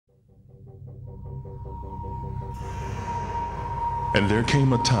And there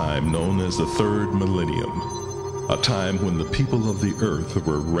came a time known as the third millennium, a time when the people of the earth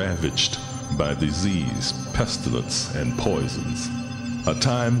were ravaged by disease, pestilence, and poisons, a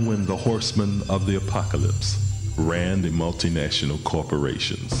time when the horsemen of the apocalypse ran the multinational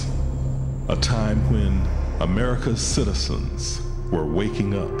corporations, a time when America's citizens were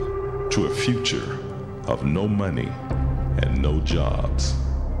waking up to a future of no money and no jobs,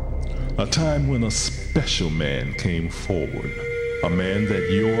 a time when a special man came forward, a man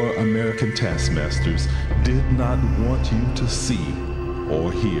that your American taskmasters did not want you to see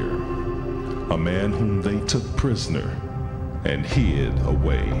or hear, a man whom they took prisoner and hid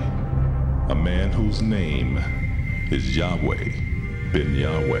away, a man whose name is Yahweh Ben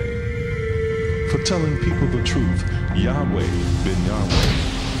Yahweh. For telling people the truth, Yahweh Ben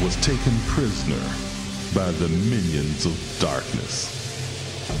Yahweh was taken prisoner by the minions of darkness.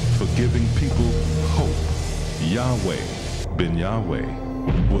 For giving people hope, Yahweh Ben Yahweh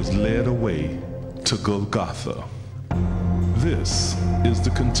was led away to Golgotha. This is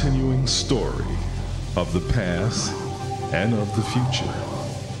the continuing story of the past and of the future,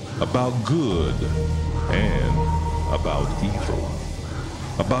 about good and about evil,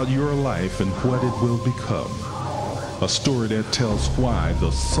 about your life and what it will become. A story that tells why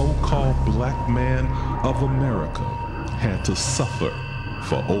the so-called black man of America had to suffer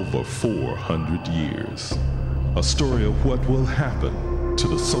for over 400 years. A story of what will happen to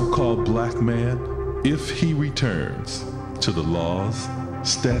the so-called black man if he returns to the laws,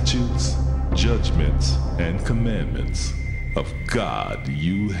 statutes, judgments, and commandments of God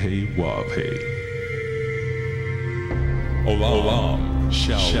Yahweh. Olam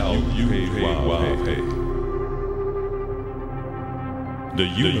shall Yahweh. The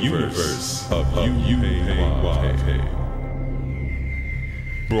universe of Yahweh.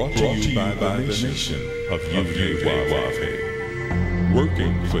 Brought to you by the nation of Yahweh,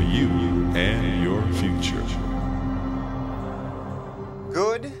 working for you and your future.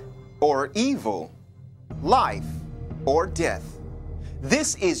 Good or evil, life or death.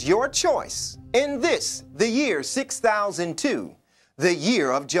 This is your choice in this, the year 6002, the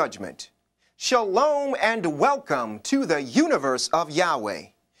year of judgment. Shalom and welcome to the universe of Yahweh.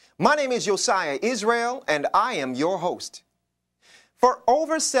 My name is Josiah Israel and I am your host. For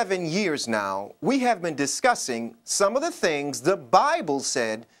over 7 years now, we have been discussing some of the things the Bible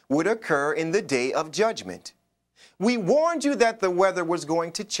said would occur in the day of judgment. We warned you that the weather was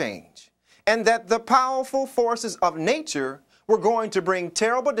going to change and that the powerful forces of nature were going to bring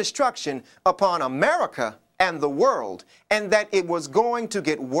terrible destruction upon America and the world, and that it was going to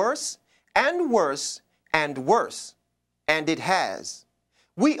get worse and worse and worse. And it has.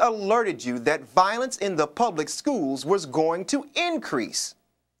 We alerted you that violence in the public schools was going to increase,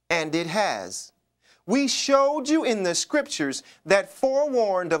 and it has. We showed you in the scriptures that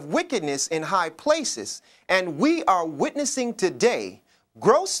forewarned of wickedness in high places, and we are witnessing today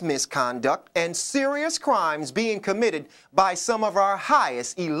gross misconduct and serious crimes being committed by some of our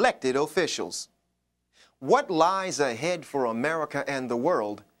highest elected officials. What lies ahead for America and the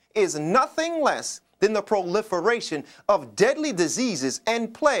world is nothing less than the proliferation of deadly diseases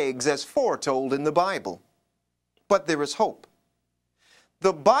and plagues as foretold in the Bible. But there is hope.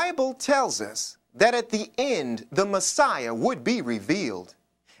 The Bible tells us that at the end the Messiah would be revealed,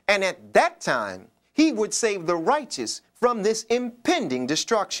 and at that time he would save the righteous from this impending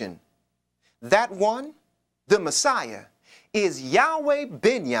destruction. That one, the Messiah, is Yahweh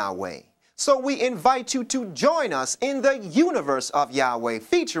Ben Yahweh. So we invite you to join us in the universe of Yahweh,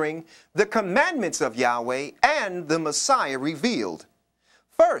 featuring the commandments of Yahweh and the Messiah revealed.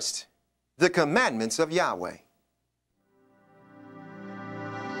 First, the commandments of Yahweh.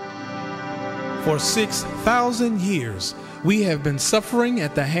 For 6,000 years, we have been suffering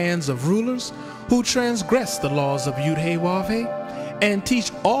at the hands of rulers who transgress the laws of Yahweh and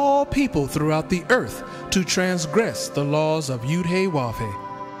teach all people throughout the earth to transgress the laws of Yahweh.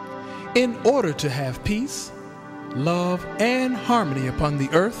 In order to have peace, love, and harmony upon the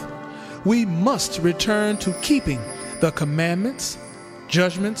earth, we must return to keeping the commandments,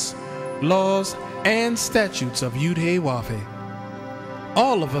 judgments, laws, and statutes of Yahweh.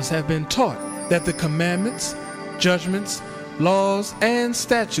 All of us have been taught that the commandments, judgments, laws, and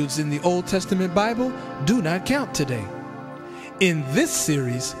statutes in the Old Testament Bible do not count today. In this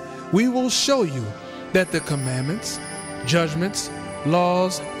series, we will show you that the commandments, judgments,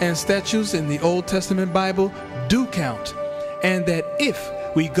 laws, and statutes in the Old Testament Bible do count, and that if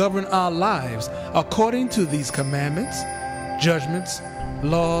we govern our lives according to these commandments, judgments,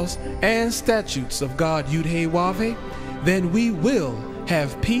 laws, and statutes of God Yahweh, then we will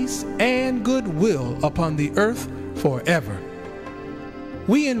have peace and goodwill upon the earth forever.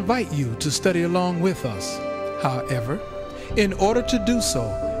 We invite you to study along with us. However, in order to do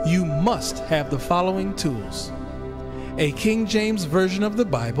so, you must have the following tools: a King James Version of the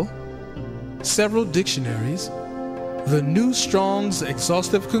Bible, several dictionaries, the New Strong's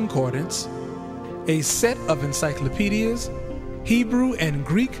Exhaustive Concordance, a set of encyclopedias, Hebrew and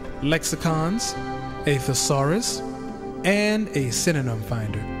Greek lexicons, a thesaurus, and a synonym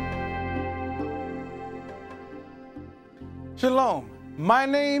finder. Shalom, my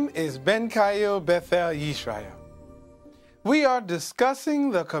name is Ben Bethel Yisrael. We are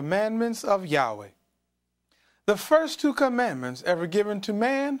discussing the commandments of Yahweh. The first two commandments ever given to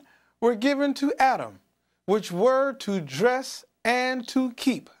man were given to Adam, which were to dress and to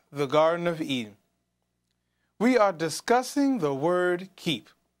keep the Garden of Eden. We are discussing the word keep.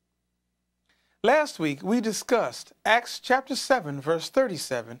 Last week we discussed Acts chapter 7 verse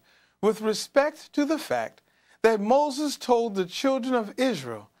 37 with respect to the fact that Moses told the children of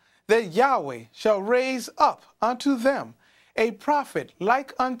Israel that Yahweh shall raise up unto them a prophet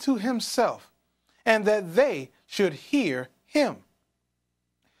like unto himself, and that they should hear him.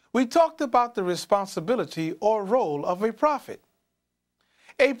 We talked about the responsibility or role of a prophet.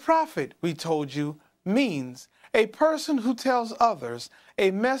 A prophet, we told you, means a person who tells others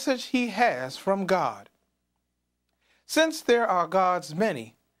a message he has from God. Since there are gods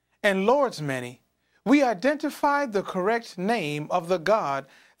many and lords many, we identified the correct name of the God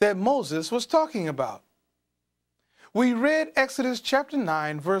that Moses was talking about. We read Exodus chapter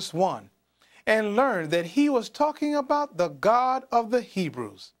 9 verse 1 and learned that he was talking about the God of the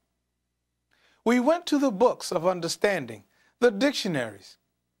Hebrews. We went to the books of understanding, the dictionaries,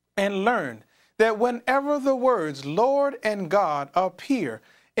 and learned that whenever the words Lord and God appear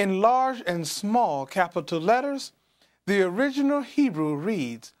in large and small capital letters, the original Hebrew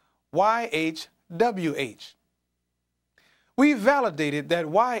reads YHWH. We validated that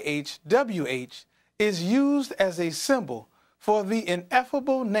YHWH is used as a symbol for the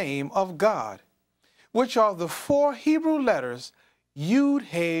ineffable name of God, which are the four Hebrew letters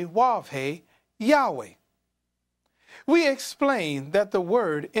Yud-He-Wav-He, Yahweh. We explained that the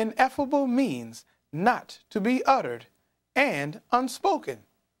word ineffable means not to be uttered and unspoken.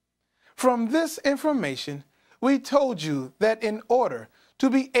 From this information, we told you that in order to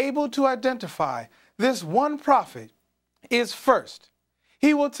be able to identify this one prophet is first,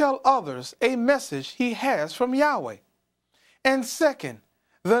 he will tell others a message he has from Yahweh. And second,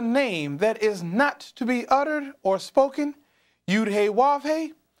 the name that is not to be uttered or spoken,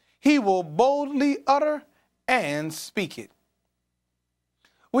 Yud-He-Wav-He, he will boldly utter and speak it.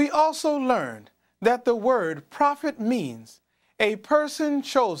 We also learned that the word prophet means a person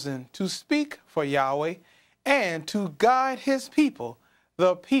chosen to speak for Yahweh and to guide his people,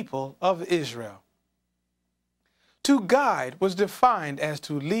 the people of Israel. To guide was defined as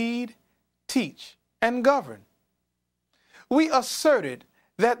to lead, teach, and govern. We asserted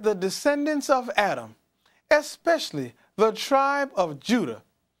that the descendants of Adam, especially the tribe of Judah,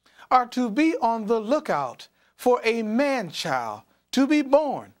 are to be on the lookout for a man-child to be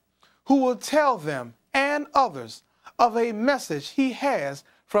born who will tell them and others of a message he has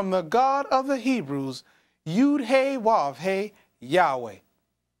from the God of the Hebrews, Yud-He-Wav-He, Yahweh.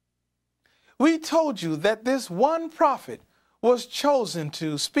 We told you that this one prophet was chosen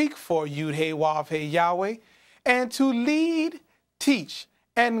to speak for Yud-He-Wav-He, Yahweh, and to lead, teach,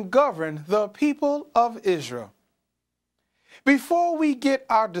 and govern the people of Israel. Before we get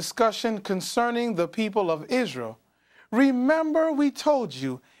our discussion concerning the people of Israel, remember we told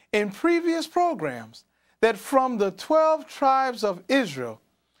you in previous programs that from the 12 tribes of Israel,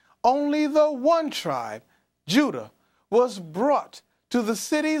 only the one tribe, Judah, was brought to the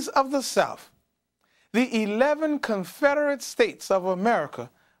cities of the South, the 11 Confederate States of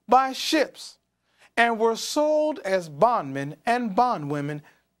America, by ships, and were sold as bondmen and bondwomen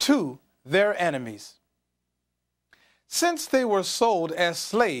to their enemies. Since they were sold as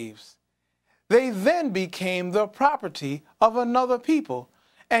slaves, they then became the property of another people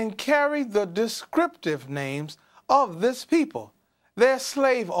and carried the descriptive names of this people, their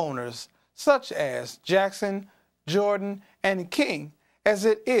slave owners, such as Jackson, Jordan, and King, as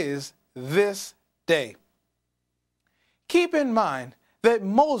it is this day. Keep in mind that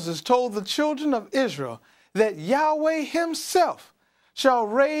Moses told the children of Israel that Yahweh himself shall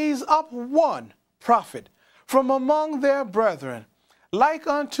raise up one prophet from among their brethren, like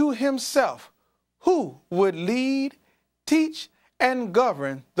unto himself, who would lead, teach, and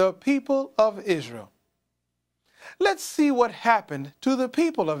govern the people of Israel. Let's see what happened to the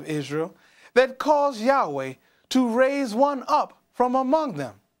people of Israel that caused Yahweh to raise one up from among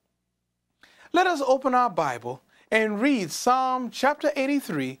them. Let us open our Bible and read Psalm chapter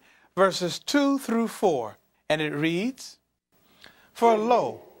 83, verses 2 through 4, and it reads, For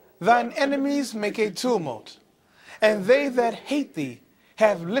lo, thine enemies make a tumult, and they that hate thee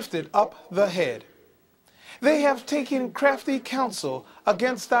have lifted up the head. They have taken crafty counsel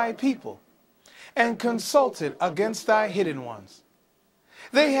against thy people, and consulted against thy hidden ones.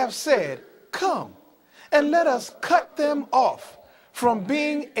 They have said, Come, and let us cut them off from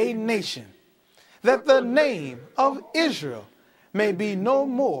being a nation, that the name of Israel may be no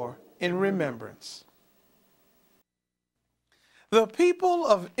more in remembrance. The people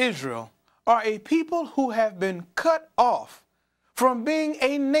of Israel are a people who have been cut off from being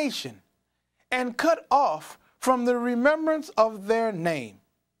a nation and cut off from the remembrance of their name.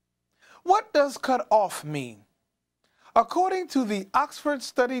 What does cut off mean? According to the Oxford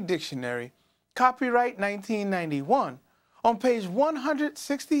Study Dictionary, copyright 1991, on page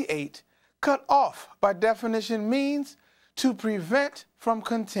 168, cut off by definition means to prevent from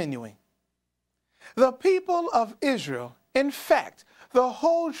continuing. The people of Israel, in fact, the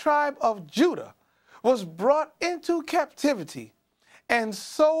whole tribe of Judah, was brought into captivity and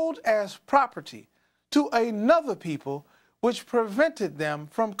sold as property to another people, which prevented them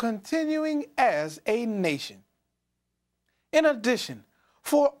from continuing as a nation. In addition,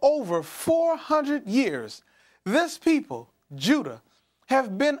 for over 400 years, this people, Judah,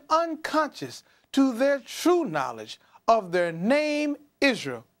 have been unconscious to their true knowledge of their name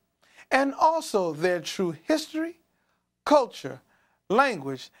Israel, and also their true history, culture,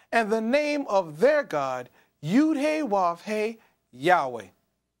 language, and the name of their God, Yud-Heh-Wav-Heh, Yahweh.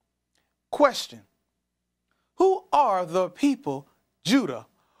 Question: who are the people, Judah,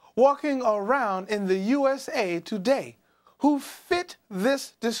 walking around in the USA today who fit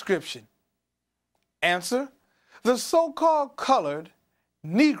this description? Answer: the so-called colored,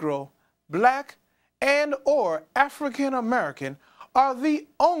 Negro, black, and or African American are the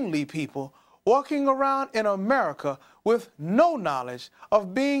only people walking around in America with no knowledge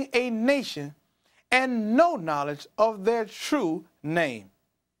of being a nation and no knowledge of their true name.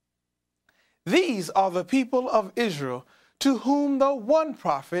 These are the people of Israel to whom the one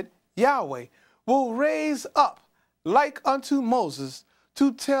prophet, Yahweh, will raise up like unto Moses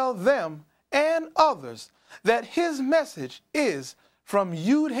to tell them and others that his message is from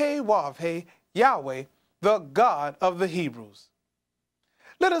Yud-Heh-Wav-Heh, Yahweh, the God of the Hebrews.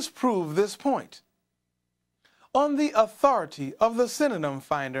 Let us prove this point. On the authority of the Synonym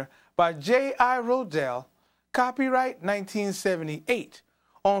Finder by J.I. Rodell, copyright 1978,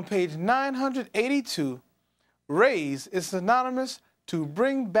 on page 982, raise is synonymous to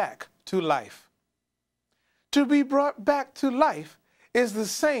bring back to life. To be brought back to life is the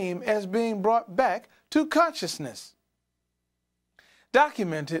same as being brought back to consciousness.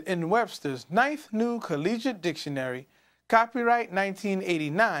 Documented in Webster's Ninth New Collegiate Dictionary, copyright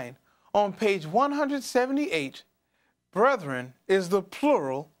 1989, on page 178, brethren is the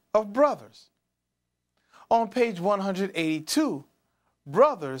plural of brothers. On page 182,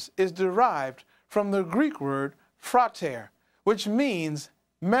 brothers is derived from the Greek word frater, which means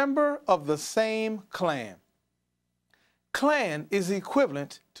member of the same clan. Clan is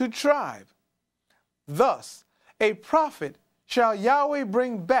equivalent to tribe. Thus, a prophet shall Yahweh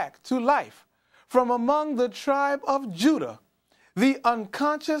bring back to life from among the tribe of Judah, the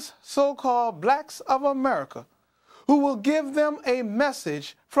unconscious so-called blacks of America, who will give them a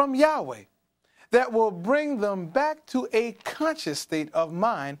message from Yahweh that will bring them back to a conscious state of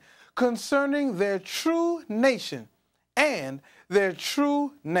mind concerning their true nation and their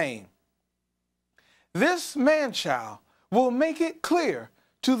true name. This man-child will make it clear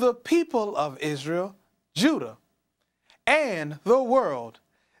to the people of Israel, Judah, and the world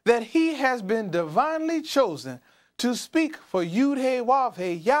that he has been divinely chosen to speak for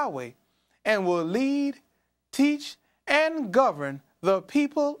Yud-Heh-Wav-Heh, Yahweh, and will lead, teach, and govern the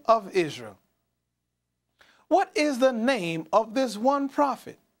people of Israel. What is the name of this one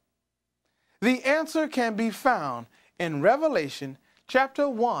prophet? The answer can be found in Revelation chapter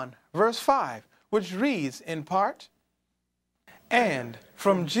 1, verse 5, which reads in part, "And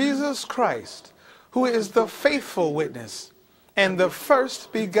from Jesus Christ, who is the faithful witness and the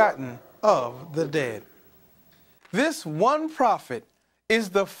first begotten of the dead." This one prophet is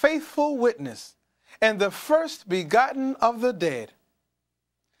the faithful witness and the first begotten of the dead.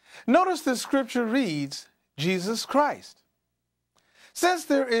 Notice the scripture reads, Jesus Christ. Since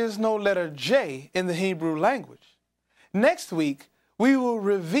there is no letter J in the Hebrew language, next week we will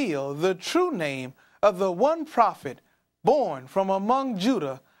reveal the true name of the one prophet born from among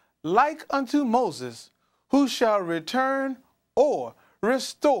Judah, like unto Moses, who shall return or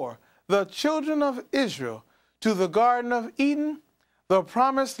restore the children of Israel to the Garden of Eden, the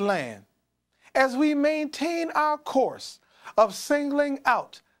promised land, as we maintain our course of singling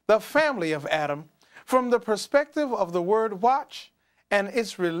out the family of Adam from the perspective of the word watch and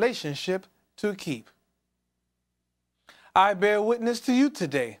its relationship to keep. I bear witness to you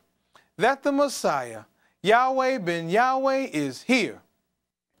today that the Messiah, Yahweh Ben Yahweh, is here.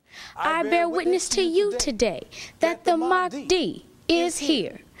 I bear witness to you today that the Mahdi is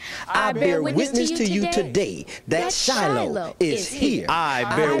here. I bear witness to you today that Shiloh is here. I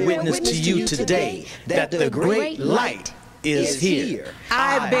bear witness to you today that the great light is here.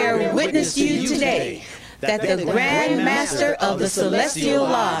 I bear witness to you today that the Grand Master of the Celestial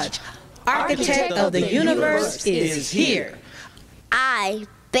Lodge, Architect of the universe, is here. I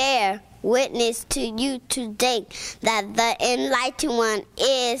bear witness to you today that the Enlightened One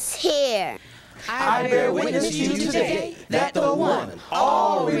is here. I bear witness to you today that the one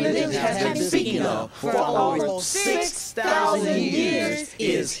all religions have been speaking of for almost 6,000 years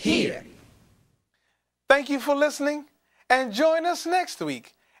is here. Thank you for listening, and join us next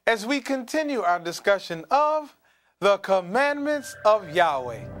week as we continue our discussion of the commandments of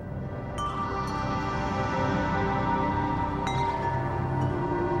Yahweh.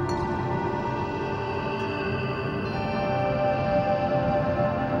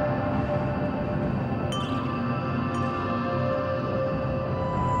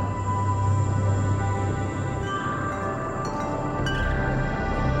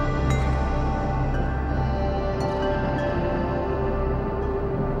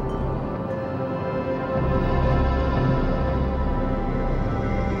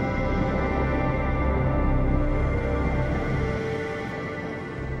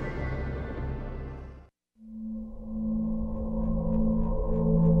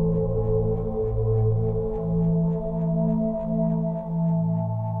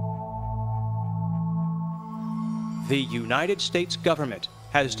 The United States government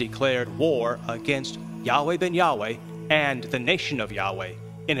has declared war against Yahweh Ben Yahweh and the nation of Yahweh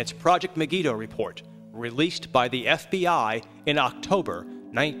in its Project Megiddo report, released by the FBI in October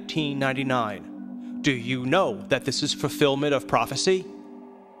 1999. Do you know that this is fulfillment of prophecy?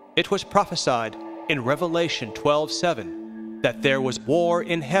 It was prophesied in Revelation 12:7 that there was war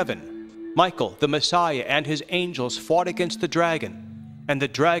in heaven. Michael, the Messiah, and his angels fought against the dragon, and the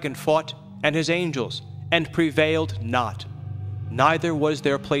dragon fought and his angels, and prevailed not. Neither was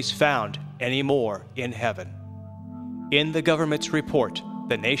their place found any more in heaven. In the government's report,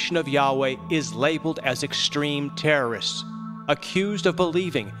 the nation of Yahweh is labeled as extreme terrorists, accused of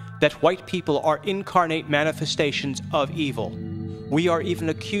believing that white people are incarnate manifestations of evil. We are even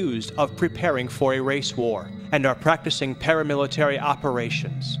accused of preparing for a race war and are practicing paramilitary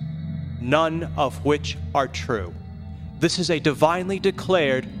operations, none of which are true. This is a divinely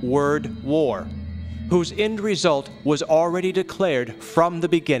declared word war, whose end result was already declared from the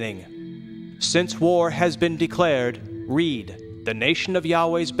beginning. Since war has been declared, read the Nation of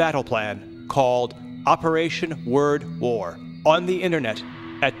Yahweh's battle plan called Operation Word War on the internet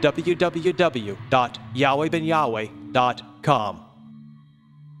at www.yahwehbenyahweh.com.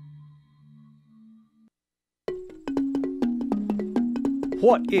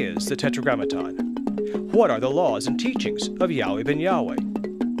 What is the Tetragrammaton? What are the laws and teachings of Yahweh Ben Yahweh?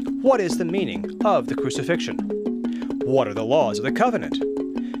 What is the meaning of the crucifixion? What are the laws of the covenant?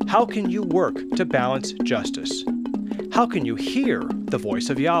 How can you work to balance justice? How can you hear the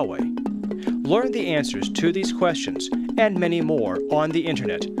voice of Yahweh? Learn the answers to these questions and many more on the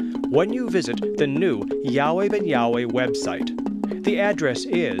internet when you visit the new Yahweh Ben Yahweh website. The address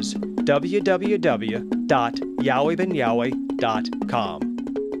is www.yahwehbenyahweh.com.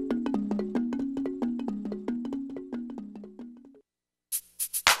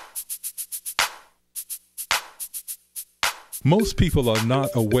 Most people are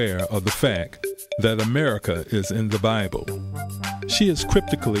not aware of the fact that America is in the Bible. She is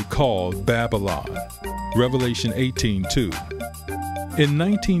cryptically called Babylon, Revelation 18:2. In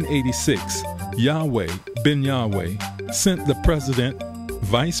 1986, Yahweh Ben Yahweh sent the president,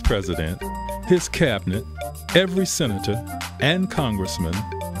 vice president, his cabinet, every senator, and congressman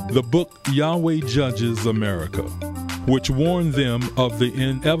the book Yahweh Judges America, which warned them of the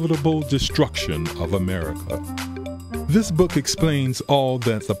inevitable destruction of America. This book explains all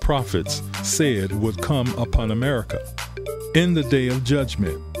that the prophets said would come upon America in the day of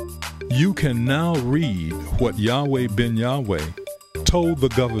judgment. You can now read what Yahweh Ben Yahweh told the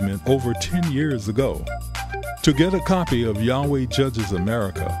government over 10 years ago. To get a copy of Yahweh Judges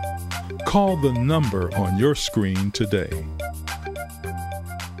America, call the number on your screen today.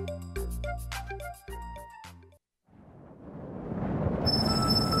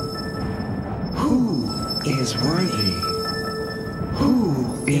 is worthy?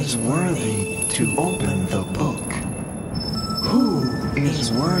 Who is worthy to open the book? Who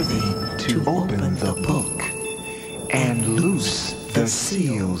is worthy to open the book and loose the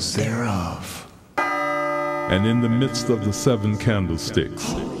seals thereof? And in the midst of the 7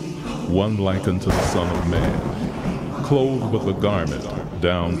 candlesticks, one like unto the Son of Man, clothed with a garment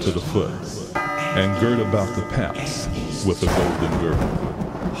down to the foot, and girt about the paps with a golden girdle.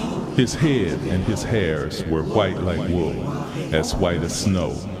 His head and his hairs were white like wool, as white as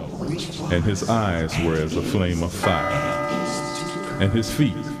snow, and his eyes were as a flame of fire, and his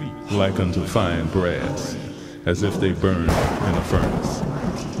feet like unto fine brass, as if they burned in a furnace,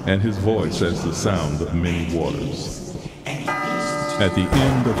 and his voice as the sound of many waters. At the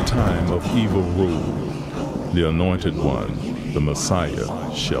end of time of evil rule, the Anointed One, the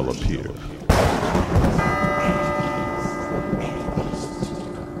Messiah, shall appear.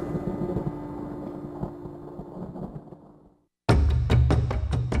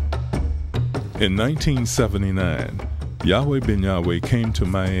 In 1979, Yahweh Ben Yahweh came to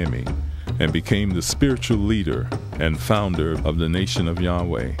Miami and became the spiritual leader and founder of the Nation of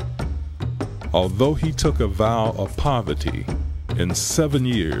Yahweh. Although he took a vow of poverty, in 7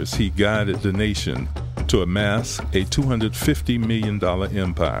 years he guided the nation to amass a $250 million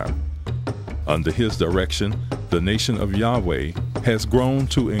empire. Under his direction, the Nation of Yahweh has grown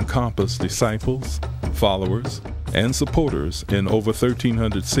to encompass disciples, followers, and supporters in over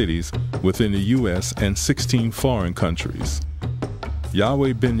 1,300 cities within the U.S. and 16 foreign countries.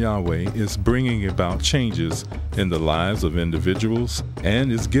 Yahweh Ben Yahweh is bringing about changes in the lives of individuals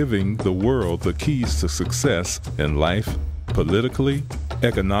and is giving the world the keys to success in life, politically,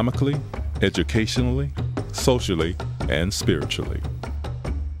 economically, educationally, socially, and spiritually.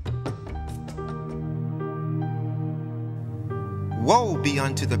 Woe be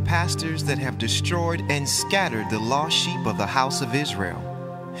unto the pastors that have destroyed and scattered the lost sheep of the house of Israel.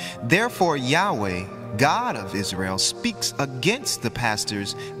 Therefore Yahweh, God of Israel, speaks against the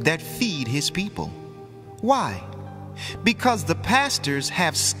pastors that feed his people. Why? Because the pastors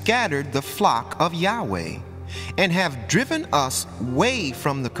have scattered the flock of Yahweh, and have driven us away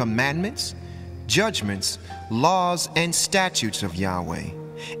from the commandments, judgments, laws, and statutes of Yahweh,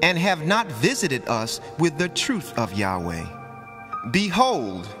 and have not visited us with the truth of Yahweh.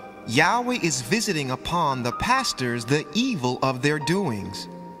 Behold, Yahweh is visiting upon the pastors the evil of their doings,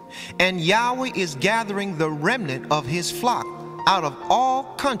 and Yahweh is gathering the remnant of his flock out of all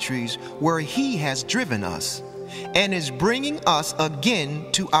countries where he has driven us, and is bringing us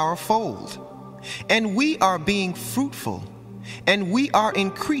again to our fold. And we are being fruitful, and we are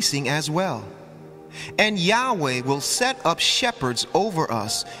increasing as well. And Yahweh will set up shepherds over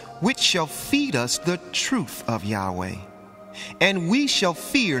us, which shall feed us the truth of Yahweh. And we shall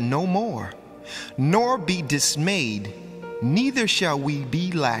fear no more, nor be dismayed, neither shall we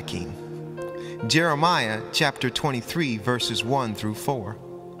be lacking. Jeremiah chapter 23, verses 1 through 4.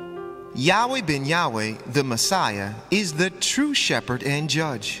 Yahweh Ben Yahweh, the Messiah, is the true shepherd and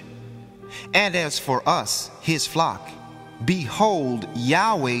judge. And as for us, his flock, behold,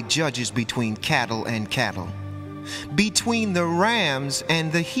 Yahweh judges between cattle and cattle, between the rams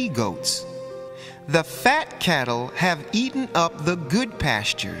and the he-goats. The fat cattle have eaten up the good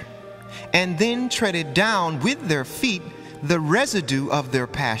pasture, and then treaded down with their feet the residue of their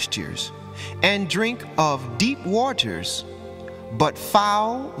pastures, and drink of deep waters, but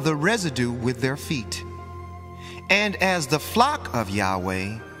foul the residue with their feet. And as the flock of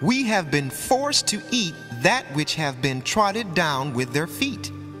Yahweh, we have been forced to eat that which have been trodden down with their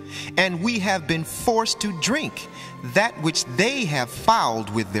feet, and we have been forced to drink that which they have fouled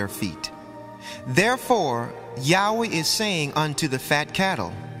with their feet. Therefore Yahweh is saying unto the fat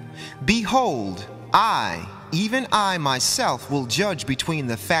cattle, behold, I, even I myself, will judge between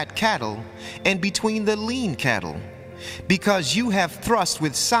the fat cattle and between the lean cattle, because you have thrust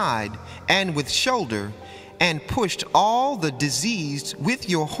with side and with shoulder, and pushed all the diseased with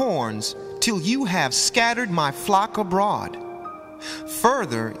your horns, till you have scattered my flock abroad.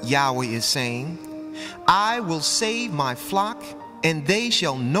 Further, Yahweh is saying, I will save my flock, and they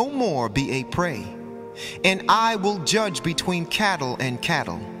shall no more be a prey. And I will judge between cattle and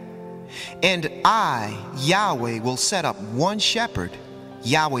cattle. And I, Yahweh, will set up one shepherd,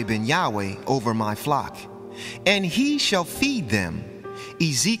 Yahweh Ben Yahweh, over my flock, and he shall feed them.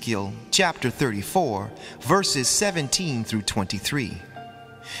 Ezekiel chapter 34, verses 17 through 23.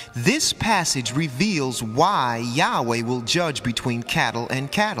 This passage reveals why Yahweh will judge between cattle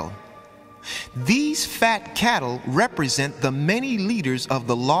and cattle. These fat cattle represent the many leaders of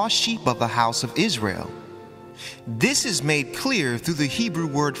the lost sheep of the house of Israel. This is made clear through the Hebrew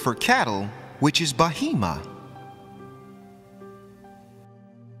word for cattle, which is Bahima.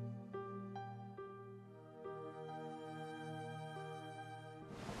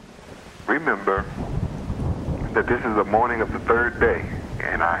 Remember that this is the morning of the third day,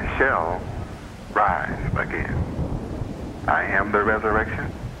 and I shall rise again. I am the resurrection.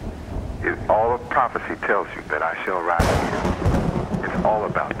 All of prophecy tells you that I shall rise again. It's all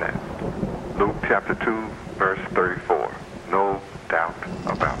about that. Luke chapter 2, verse 34. No doubt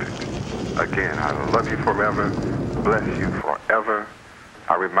about it. Again, I love you forever, bless you forever.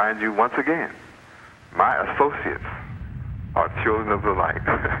 I remind you once again, my associates are children of the light.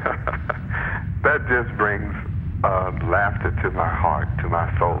 That just brings laughter to my heart, to my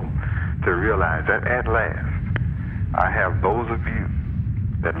soul, to realize that at last I have those of you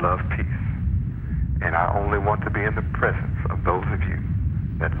that love peace. And I only want to be in the presence of those of you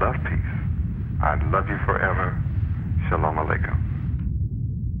that love peace. I love you forever. Shalom Aleichem.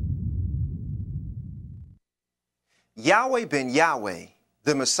 Yahweh Ben Yahweh,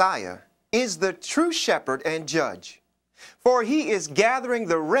 the Messiah, is the true shepherd and judge. For he is gathering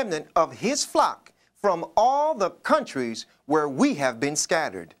the remnant of his flock from all the countries where we have been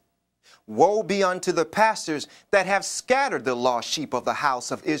scattered. Woe be unto the pastors that have scattered the lost sheep of the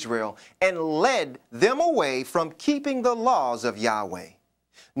house of Israel and led them away from keeping the laws of Yahweh.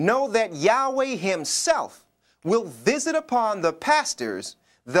 Know that Yahweh himself will visit upon the pastors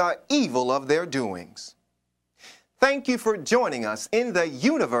the evil of their doings. Thank you for joining us in the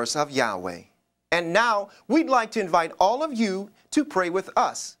universe of Yahweh. And now we'd like to invite all of you to pray with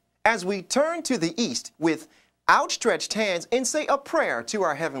us as we turn to the east with outstretched hands and say a prayer to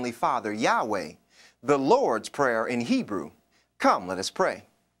our Heavenly Father, Yahweh, the Lord's Prayer in Hebrew. Come, let us pray.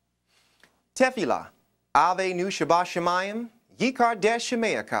 Tefillah, Avenu Shabbat Shemayim, Yikar Desh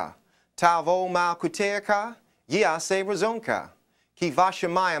Shemeaka, Tavo Malkuteaka, Yase Razonka, Kiva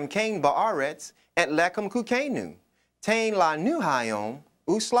Shemayim Kain Ba'aretz, Et Lekum Kukenu, Tain Lanu Hayom,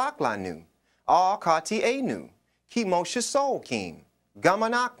 Uslak Lanu, Al Kati Enu, Ki Moshe Sol Kim,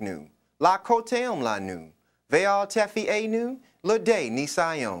 Gamanaknu, La Koteom Lanu, Ve'al Tefi Enu, Lade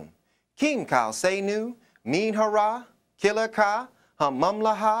Nisayom, Kim Kal Senu, Min Hara, Kilaka,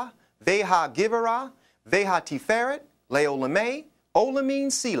 Hamamlaha, Veha Givera, Veha Tiferet, Leolame,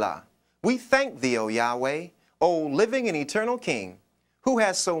 Olamin Sila. We thank thee, O Yahweh, O living and eternal King, who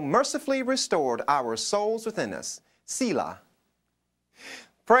has so mercifully restored our souls within us. Selah.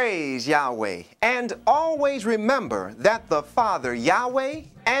 Praise Yahweh, and always remember that the Father Yahweh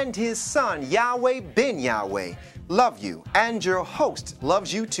and his Son Yahweh Ben Yahweh love you, and your host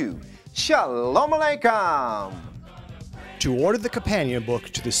loves you too. Shalom Aleichem. To order the companion book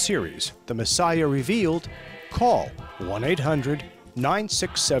to the series, The Messiah Revealed, call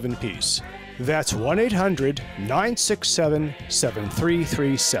 1-800-967-PEACE. That's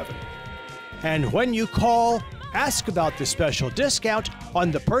 1-800-967-7337. And when you call, ask about the special discount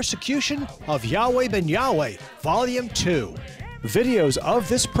on The Persecution of Yahweh Ben Yahweh, Volume 2. Videos of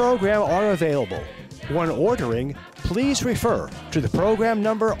this program are available. When ordering, please refer to the program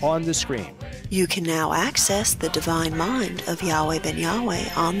number on the screen. You can now access the divine mind of Yahweh Ben Yahweh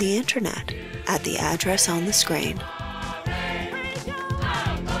on the internet at the address on the screen.